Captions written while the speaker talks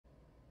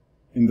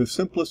In the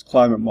simplest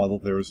climate model,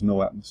 there is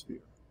no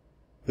atmosphere.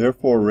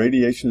 Therefore,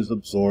 radiation is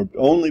absorbed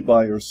only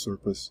by Earth's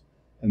surface,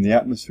 and the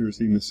atmosphere's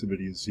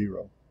emissivity is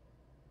zero.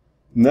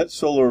 Net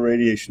solar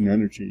radiation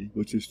energy,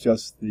 which is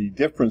just the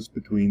difference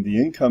between the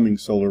incoming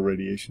solar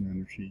radiation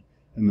energy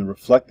and the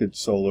reflected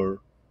solar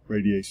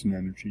radiation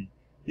energy,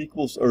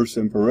 equals Earth's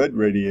infrared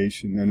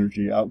radiation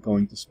energy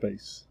outgoing to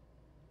space.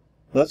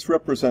 Let's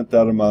represent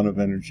that amount of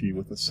energy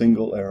with a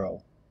single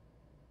arrow.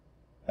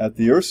 At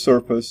the Earth's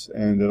surface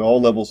and at all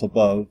levels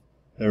above,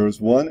 there is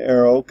one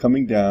arrow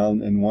coming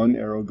down and one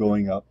arrow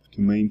going up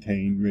to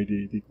maintain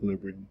radiative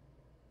equilibrium.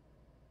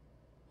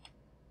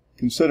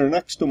 Consider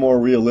next a more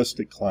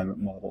realistic climate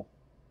model,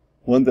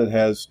 one that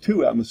has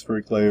two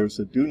atmospheric layers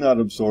that do not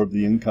absorb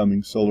the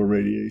incoming solar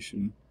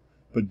radiation,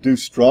 but do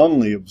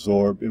strongly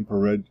absorb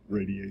infrared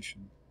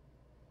radiation.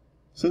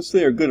 Since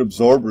they are good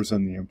absorbers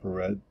in the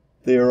infrared,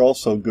 they are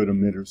also good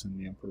emitters in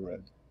the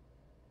infrared.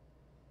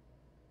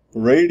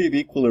 For radiative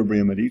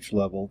equilibrium at each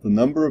level, the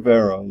number of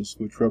arrows,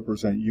 which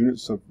represent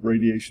units of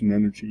radiation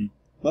energy,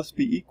 must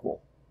be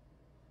equal.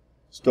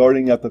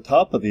 Starting at the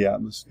top of the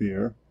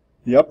atmosphere,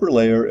 the upper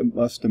layer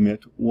must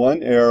emit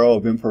one arrow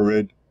of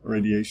infrared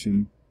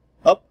radiation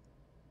up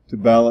to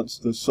balance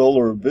the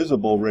solar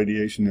visible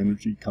radiation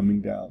energy coming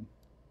down.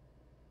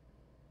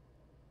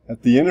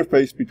 At the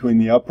interface between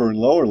the upper and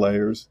lower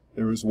layers,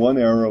 there is one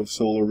arrow of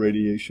solar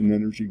radiation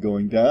energy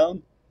going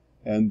down,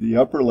 and the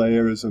upper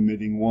layer is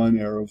emitting one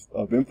arrow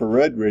of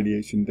infrared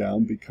radiation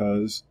down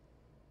because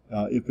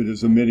if it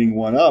is emitting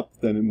one up,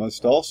 then it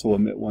must also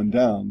emit one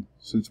down,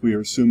 since we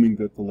are assuming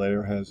that the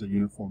layer has a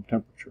uniform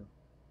temperature.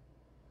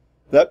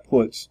 That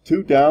puts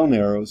two down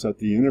arrows at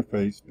the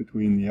interface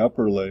between the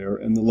upper layer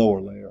and the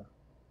lower layer.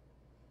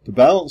 To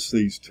balance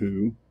these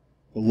two,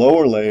 the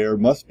lower layer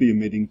must be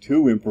emitting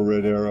two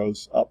infrared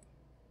arrows up.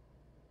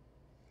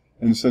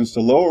 And since the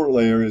lower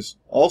layer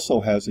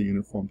also has a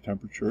uniform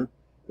temperature,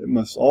 it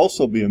must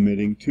also be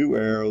emitting two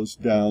arrows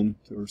down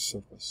to Earth's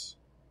surface.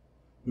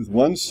 With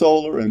one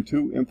solar and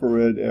two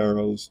infrared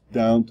arrows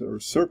down to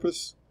Earth's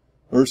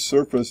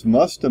surface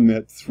must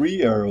emit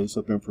three arrows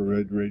of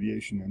infrared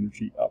radiation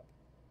energy up.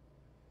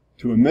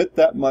 To emit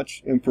that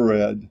much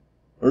infrared,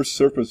 Earth's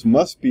surface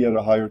must be at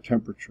a higher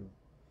temperature,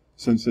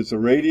 since its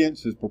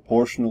irradiance is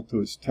proportional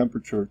to its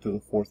temperature to the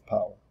fourth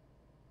power.